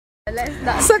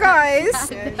So guys,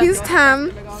 here's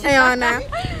Tam, Ayana.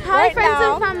 Hi friends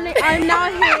and family, I'm now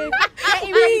here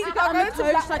getting ready to go on the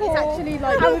coach. Like it's actually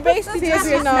like And we basically just,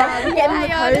 you know, getting the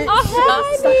coach.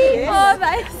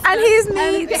 and his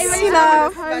niece, you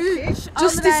know,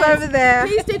 Justice over there.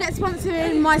 Please do that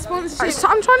sponsoring my sponsorship. So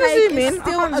I'm trying to zoom in. I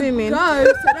can't zoom in. Go, so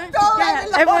don't forget.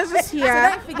 Everyone's just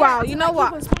here. Wow, you know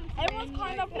what? Everyone's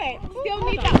kind of late. Still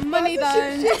need that money though.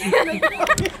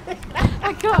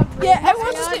 I can't. Yeah,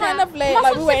 everyone's just kind of late.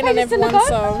 Like we're waiting on everyone,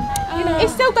 so You know,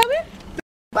 it's still going.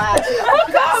 we're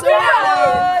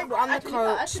on the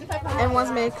coach.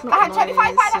 Everyone's making up noise, you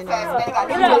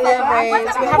know.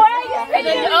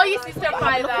 Oh, your sister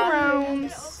five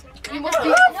Around. You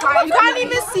can't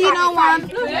even see no one.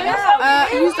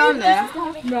 Who's down there?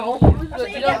 No. Who's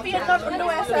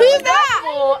that?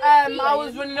 I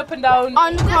was running up and down.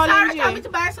 On calling you.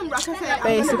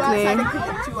 Basically.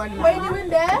 What are you doing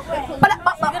there? I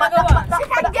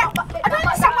don't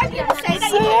understand why people say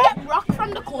that you can get rock from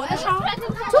the corner shop.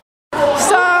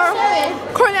 So,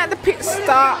 currently at the pit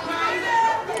stop.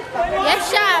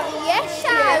 Yes, Shab. Yes,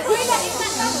 Shab.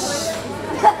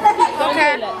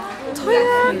 Okay.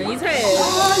 Are you tired?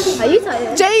 Are you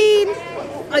tired? Jane.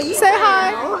 Say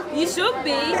hi. You should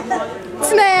be.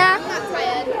 Snare.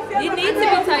 You need to be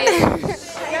tired.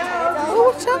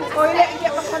 Oh, watch out.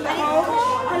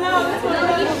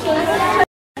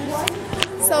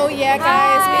 So yeah,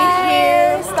 guys, we're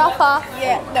here. Stopper.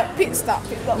 Yeah, no, pit stop.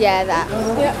 Yeah, that.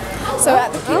 Yeah. So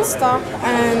at the pit stop,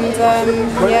 and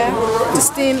yeah,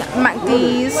 just in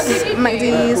McD's,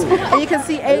 and you can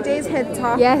see AJ's head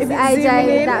top. Yes, If it's AJ zooming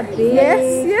with in. that big. Yes.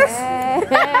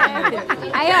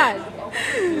 Ayon.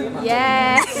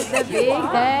 Yes, the big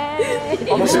head.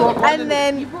 And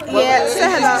then yeah, say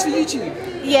hello. YouTube.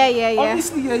 Yeah.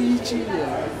 Honestly, yeah, YouTube.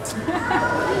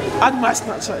 Yeah. Add my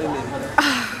Snapchat in it.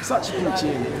 Such a good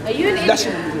tune. Are you an That's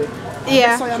idiot? what we do.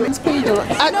 Yeah. So I'm inspired. You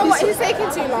know what? It's taking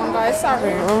too long, guys.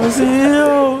 Sorry.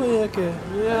 Okay.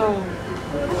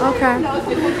 Yeah. Okay.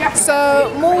 So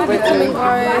more will be coming,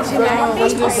 guys. You know, I'm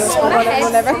just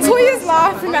whatever. Toya's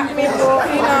laughing at me, but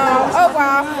you know, oh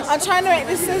wow, I'm trying to make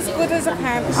this as good as I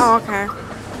can. Oh, okay.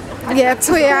 Yeah,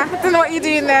 Toya. I don't know what you're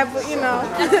doing there, but you know.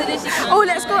 Oh,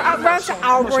 let's go out round to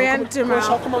Albury and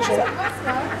Jamal. Come on, show.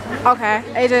 Okay,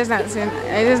 AJ's dancing.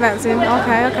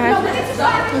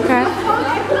 Okay.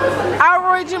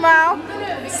 Albury, Jamal,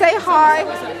 say hi.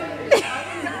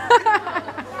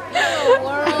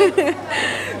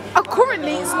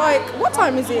 Currently it's like, what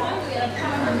time is it?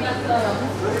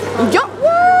 Yeah,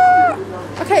 what?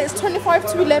 Okay, it's 25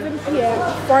 to 11 p.m.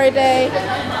 Friday,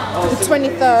 the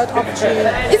 23rd of June.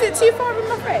 Is it too far in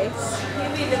my face?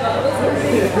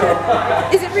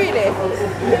 Is it really?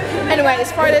 Anyway,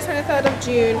 it's Friday, 23rd of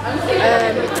June,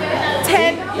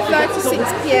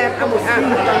 10:36 p.m. and we're at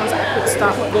McDonald's at Quick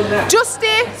Stop.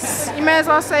 Justice, you may as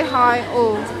well say hi.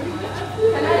 Oh,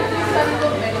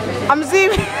 I'm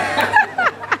zooming.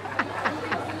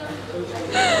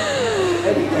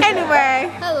 Anyway.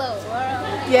 Hello,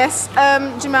 world. Yes,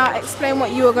 Jamal, explain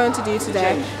what you are going to do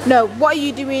today. No, what are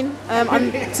you doing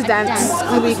to dance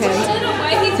on the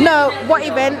weekend? No, what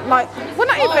event? Like, well,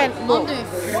 not event, I'm but doing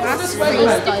fast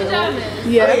freestyle.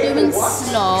 yeah. I'm doing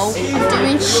slow. I'm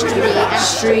doing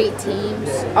street teams.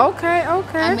 Okay.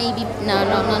 And maybe no,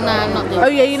 I'm not doing. Oh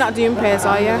yeah, you're not doing pairs,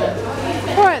 are you?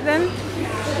 All right then.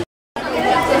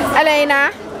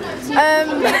 Elena.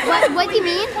 What do you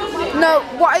mean?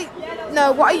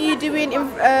 What are you doing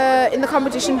in the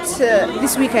competition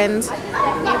this weekend?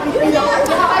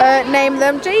 Name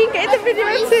them. Jane, get in the video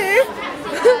too.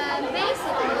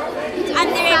 Basically, I'm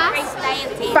doing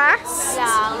freestyle team. Fast,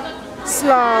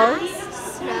 Slow.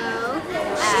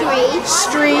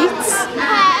 street,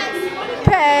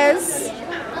 pairs.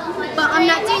 But I'm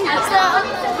not doing hip hop.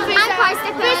 And high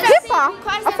steppers. Hip hop. I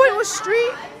thought it was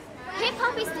street. Hip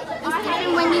hop is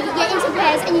different when you get into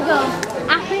pairs and you go.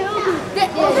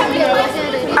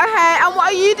 Okay, and what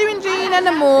are you doing, Jean, and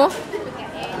more?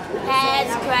 Pairs,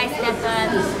 high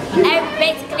steppers.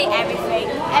 Basically everything.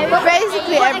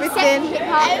 Basically everything.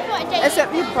 Except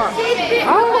hip hop.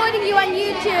 I'm recording you on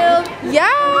YouTube.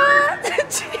 Yeah.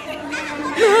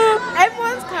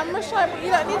 Everyone's camera shy, but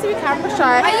you don't need to be camera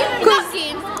shy. Are you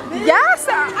vlogging? Yes,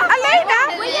 Elena.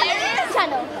 Will you have a YouTube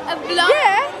channel? A vlog?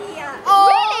 Yeah. Oh,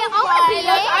 really? I want to be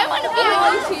on. I want to be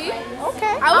on YouTube.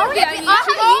 Okay. I want to be on YouTube. I have a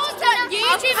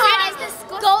YouTube channel.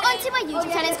 Go onto my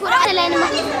YouTube channel. It's called Elena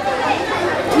Mahan.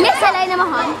 Miss Elena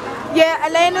Mahan. Yeah,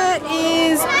 Elena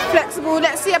is flexible.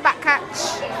 Let's see a back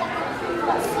catch.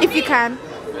 If you can.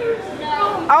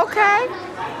 Okay.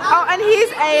 Oh, and here's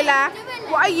Ayla.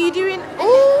 What are you doing?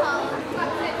 Ooh.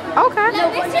 Okay. No,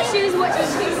 this is shoes. Watch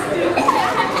his shoes.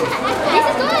 This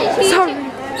is good.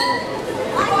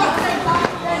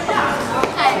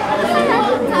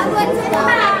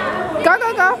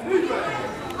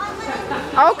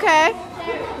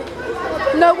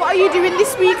 doing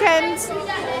this weekend?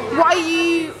 What are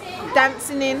you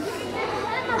dancing in?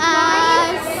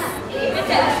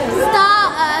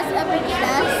 Starters and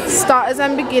beginners. Starters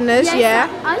and beginners, yeah.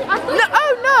 No,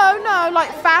 oh no,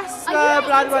 like fast, slow,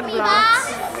 blah blah blah.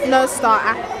 No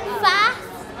starter. Fast.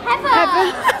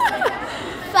 Heaven.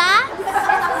 Fast,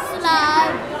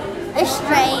 slow,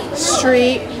 straight.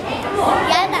 Street.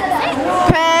 Yeah, that's it.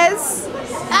 Pairs.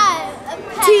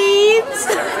 Teens.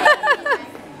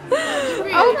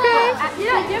 Okay.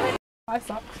 I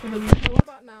suck for the week. What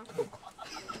about now?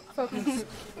 Focus.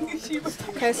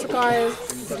 Okay, so guys,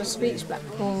 got a speech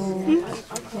Blackpool. You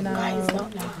know,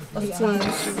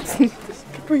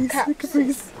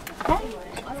 Caprice.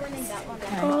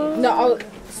 No,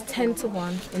 it's 10 to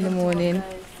 1 in the morning.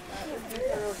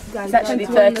 It's actually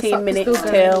 13 minutes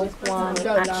till 1,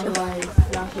 actually.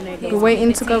 We're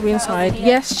waiting to go inside.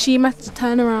 Yes, she must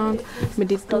turn around. We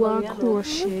did do our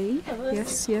crochet.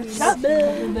 Yes.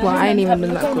 Well, I ain't even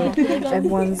been that good.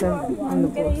 Everyone's on the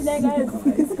bus.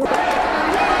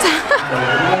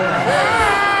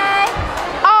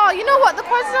 Oh, you know what? The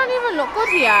prices don't even look good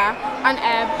here. And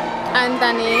Eb, and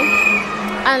Danny,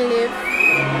 and Liv.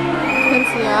 You can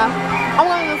see her. I'm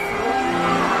going to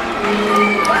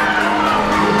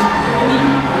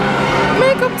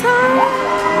makeup time.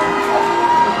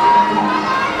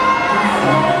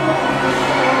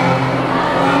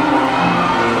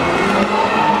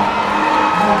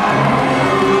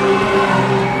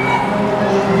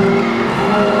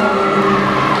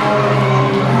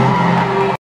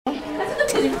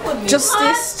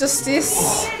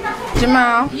 Justice,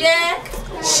 Jamal, yeah,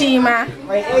 Shima,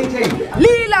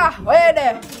 Leela, where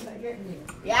there?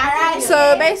 Yeah, right.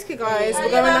 So basically, guys,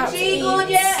 we're going out to eat. We're going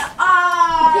to have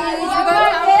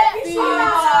food.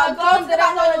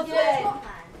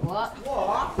 What?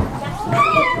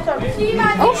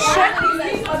 Oh shit!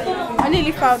 I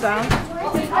nearly fell down.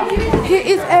 Here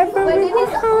is everyone.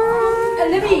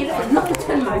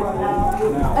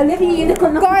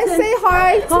 Guys, say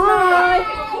hi to me.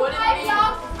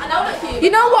 You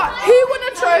know what? Who won a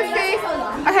trophy?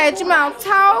 Okay, Jamal,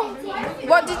 tell.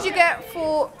 What did you get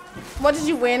for? What did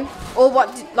you win? Or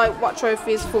what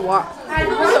trophies for what?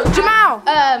 Jamal! I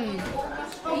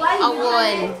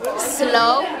won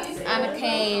slow and I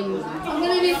came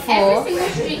 4.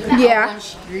 Yeah.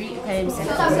 Street came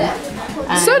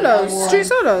 2nd. Solos? Street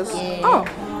solos? Yeah. Oh.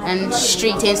 And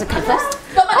street teams came 1st.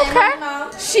 Okay.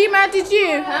 Shima, did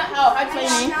you?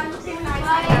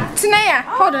 Tanea.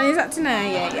 Hold on, is that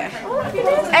Tanea? Yeah.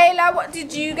 Ayla, what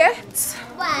did you get?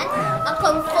 Well, I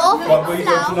come 4th in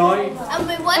slow, and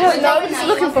we won. No, we're just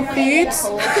looking for food.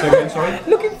 Sorry?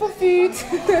 Looking for food.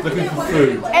 Looking for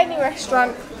food. Any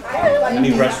restaurant.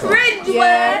 Any restaurant.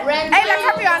 Yeah. Ayla,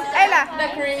 carry on. Ayla.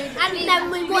 And then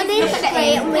we won in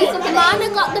street, and Mana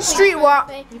got the Street what?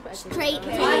 Street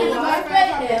team.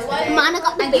 Mana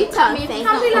got the big trophy,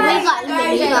 and we got the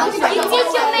mini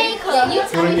trophy.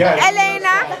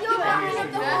 Elena.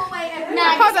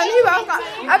 Hold on, who else got?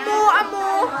 Amor.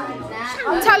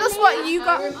 Tell us what you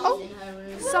got. Oh,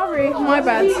 sorry, my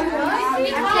bad.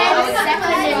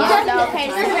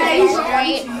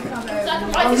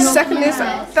 Second is,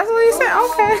 that's what you said?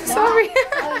 Okay, sorry.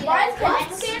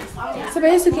 So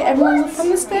basically everyone's from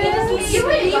the stairs. Where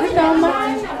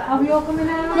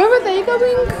were they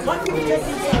going?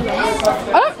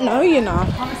 I don't know, you know.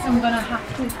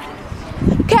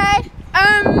 Okay,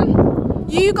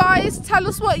 you guys tell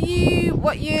us what you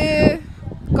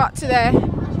got today.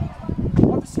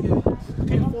 Obviously, I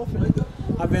came 4th in it.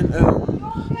 I went,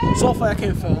 so far I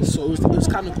came 1st, so it was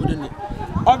kind of good, isn't it?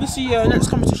 Obviously, next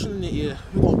competition in it, yeah,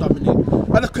 we're going to dominate.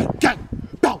 Eloquent, gang,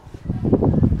 bow!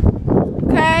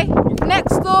 Okay,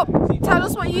 next up, tell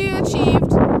us what you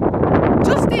achieved.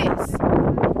 Justice!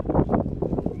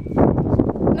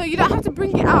 No, you don't have to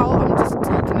bring it out, I'm just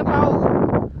talking about...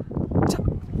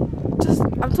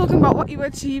 I'm talking about what you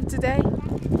achieved today.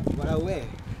 What I wear?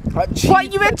 What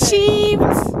you achieved!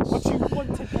 What you won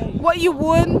today? What you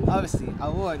won! Obviously, I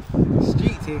won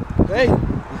street team, Hey!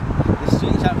 the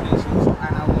street championships,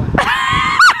 and I won.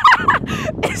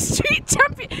 It's street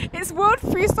champion. It's World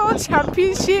Freestyle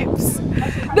Championships.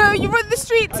 No, you run the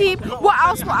street team. What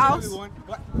else? What else? We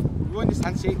won this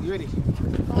handshake. You ready?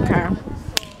 Okay.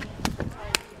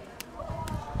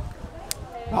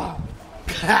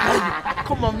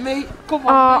 Come on, mate. Come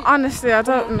on. Oh, honestly, I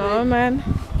don't know, man.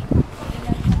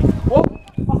 What?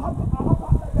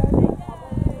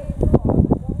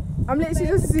 I'm literally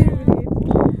just zooming in.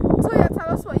 Toya, tell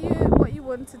us what you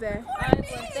won today. I won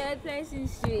 3rd place in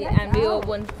street and we all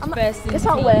won 1st in It's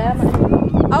team. not where.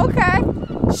 Okay.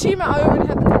 Shima, I already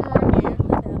had the camera on you.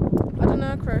 I don't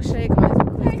know crochet, guys.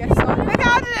 Because guess what? Look,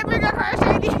 I didn't bring a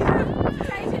crochet.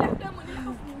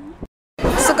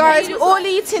 guys, we're all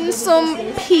eating some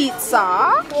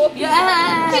pizza.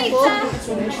 Yeah.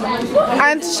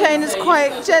 And Shane is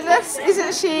quite jealous,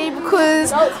 isn't she?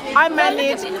 Because I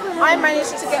managed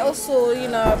to get us all, you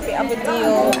know, a bit of a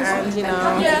deal, and you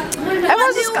know,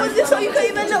 everyone's just got this. You got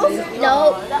even little.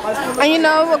 No. And you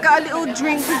know, we'll get a little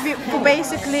drink with it for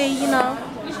basically, you know.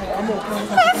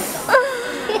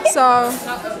 So.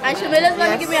 And Shamila's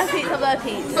going to give me a pizza of her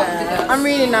pizza. I'm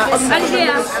really not. And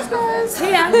here. So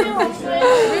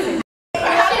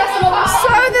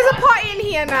there's a party in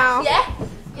here now. Yeah.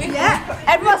 Yeah.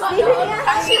 Everyone's leaving here.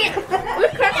 Crashing it. We're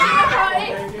crashing the party.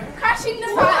 Crashing the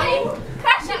party.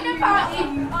 Crashing the party.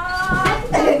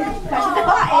 Crashing the party.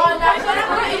 Oh no,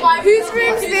 whose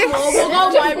room's this? We'll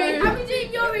go my room. Are we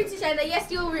doing your room together?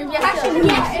 Yes, your room. Yes,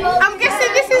 I'm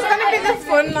guessing this is gonna be the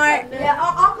fun night. Yeah,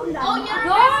 I'll come down. Oh,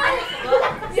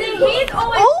 yeah. See, he's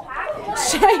always. Oh,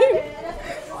 shame.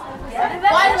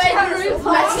 By the way, the room's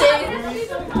messy.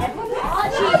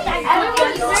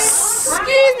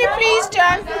 Excuse me, please,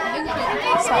 John.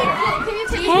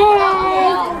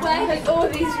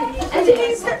 Can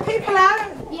you set people out?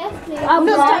 Yes, please.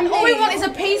 All we want is a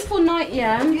peaceful night,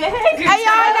 yeah?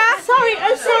 Ayana. Sorry,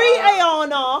 I'm sorry,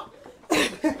 Ayana.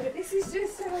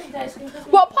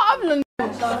 What part of London?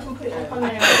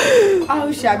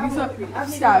 Oh, Shab, you thought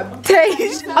Shab.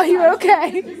 Tage, are you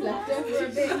okay?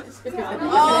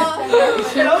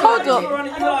 Hold up.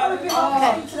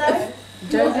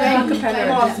 Don't like a penny,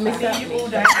 just miss that.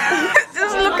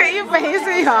 Just look at your face,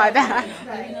 Ayana.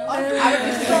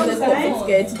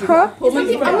 Huh?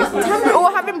 We're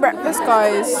all having breakfast,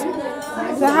 guys.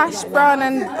 It's a hash brown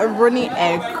and a runny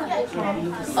egg.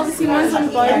 Obviously, mine's on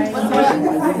the bottom.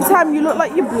 Sam, you look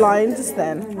like you're blind just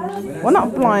then. Well,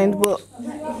 not blind, but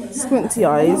squinty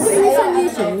eyes.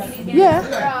 Yeah.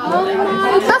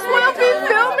 That's what I've been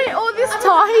filming all this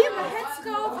time.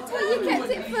 You kept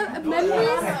it for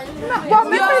memories. What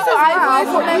memories as well?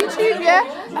 For YouTube, yeah?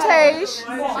 Tage.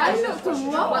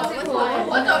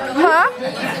 Huh?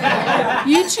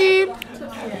 YouTube.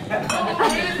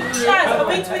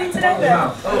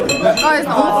 Guys,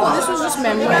 no, I thought this was just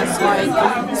memories. Like,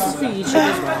 this is for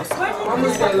YouTube as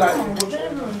well.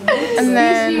 And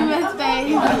then.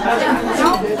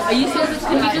 Are you sure this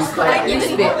can you just like this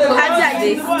bit?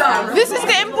 This is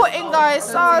getting put in, guys.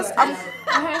 So I'm.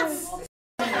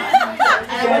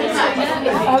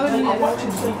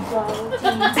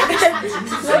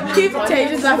 Keep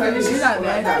Tage's laughing and she's out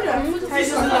there.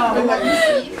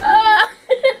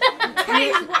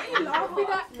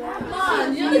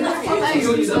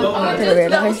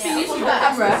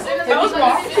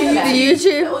 For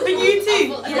YouTube. For YouTube.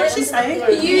 What's she saying?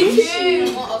 For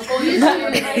YouTube.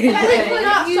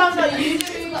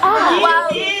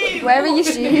 Where are your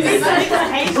shoes?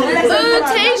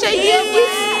 Tasia,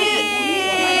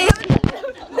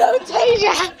 no,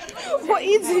 Tasia. What are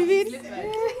you doing?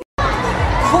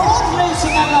 Fourth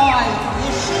losing alive,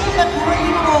 Yeshiva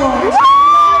Greenwood.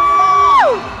 Woo!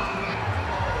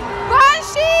 Go on,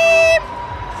 sheep!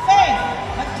 Fifth,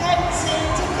 Mackenzie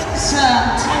Dickinson,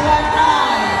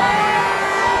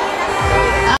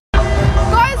 209.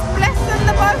 Guys, bless them,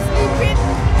 they're both sleeping.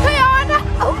 Tiana!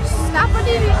 Oh, snap, I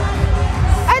did it.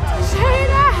 And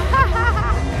Shayna!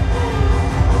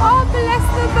 Oh, bless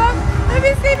them. They've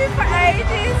been sleeping for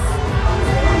ages.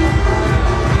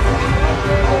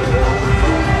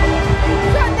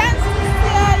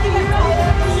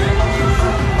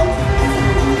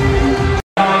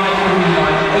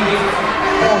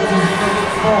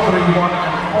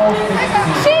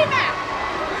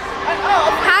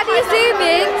 How do you zoom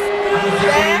in?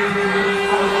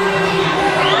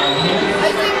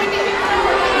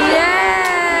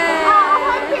 Yeah.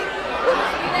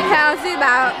 Okay, I'll zoom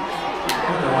out.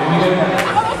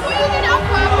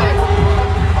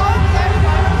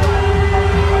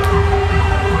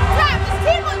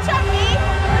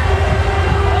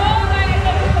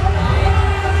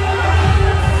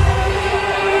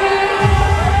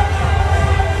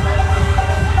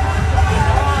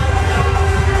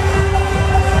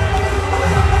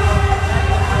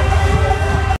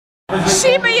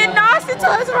 Sheba, you're nasty to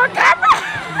us on camera.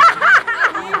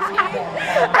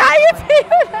 How you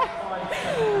feeling?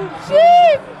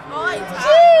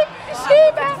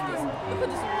 Sheba.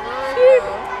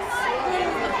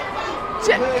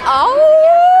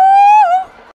 Oh.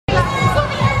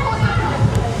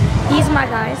 These are my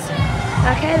guys.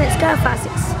 Okay, let's go. 5,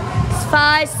 6.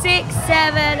 5, 6,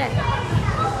 7,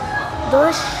 8.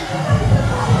 Bush.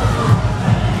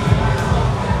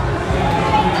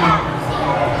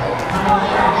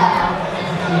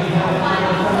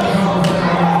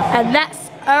 And that's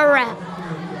a wrap.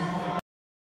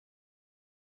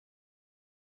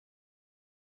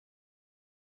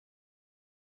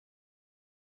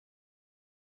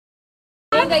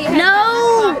 get your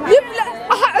No!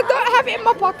 I don't have it in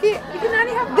my pocket. You can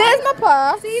only have There's my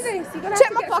purse. See this? You gotta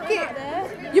check my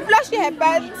pocket. You flushed your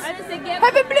headbands.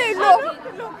 Heaven blue, look.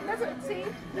 See?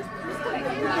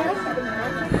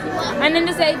 And then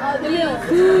just say,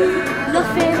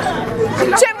 nothing.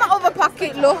 Check my other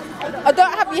pocket, look. I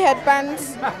don't have your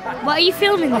headbands. What are you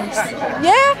filming this?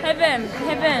 Yeah?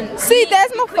 Heaven. See,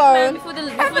 there's my phone. Before the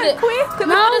quick.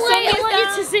 No, wait, I want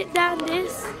you to sit down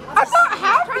this. I don't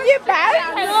have your bag.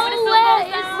 Before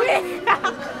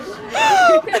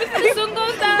the sun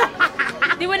goes down,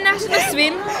 they went national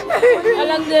swim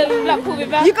along the Blackpool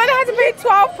River. You're gonna have to pay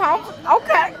 £12.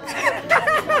 Okay.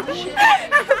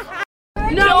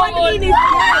 No, I mean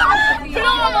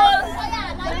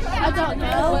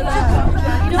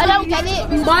I don't get it.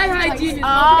 My hygiene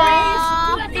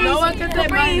is no one can say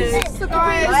my name. So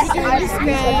guys, ice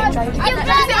cream. Is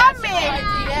it on me?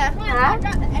 Yeah.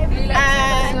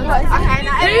 Okay,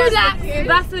 now Who likes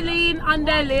Vaseline on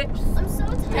their lips?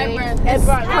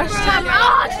 question.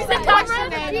 Oh, she's a Question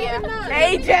camera. here.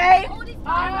 AJ.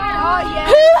 Oh yeah.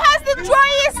 Who has the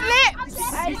driest lips?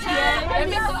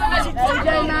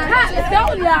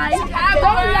 Don't lie.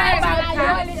 Don't lie about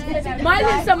that. My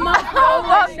lips are much Oh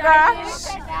my gosh.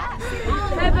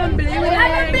 Heaven blue.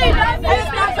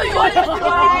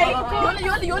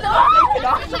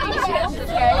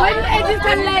 When the edges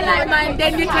don't lay like mine,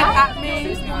 then you can at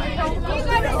me.